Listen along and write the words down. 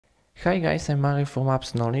Hi guys, I'm Mario from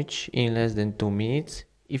Apps Knowledge in less than 2 minutes.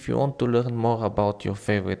 If you want to learn more about your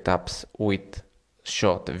favorite apps with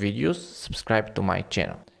short videos, subscribe to my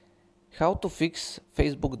channel. How to fix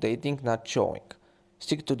Facebook dating not showing.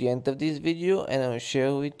 Stick to the end of this video and I'll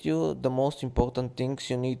share with you the most important things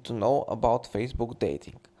you need to know about Facebook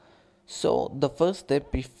dating. So the first step,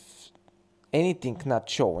 if anything not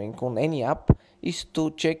showing on any app, is to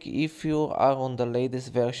check if you are on the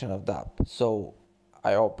latest version of the app. So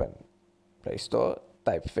I open Play Store,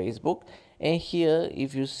 type Facebook, and here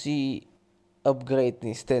if you see upgrade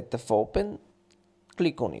instead of open,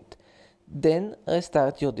 click on it. Then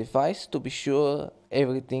restart your device to be sure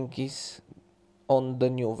everything is on the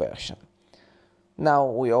new version. Now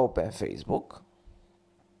we open Facebook.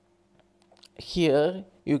 Here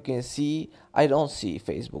you can see I don't see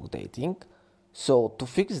Facebook dating. So to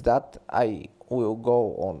fix that, I will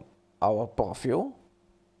go on our profile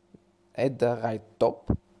at the right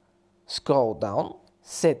top, scroll down,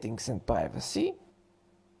 settings and privacy,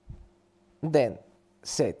 then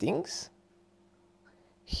settings,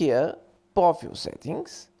 here profile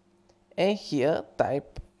settings, and here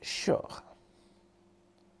type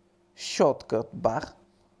shortcut bar,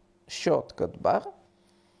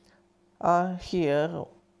 here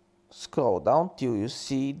scroll down till you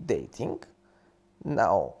see dating.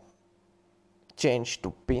 Now change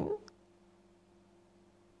to pin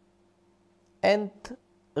and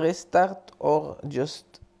restart or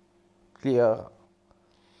just clear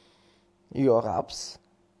your apps.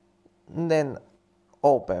 Then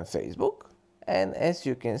open Facebook, and as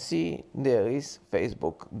you can see there is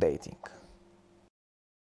Facebook dating.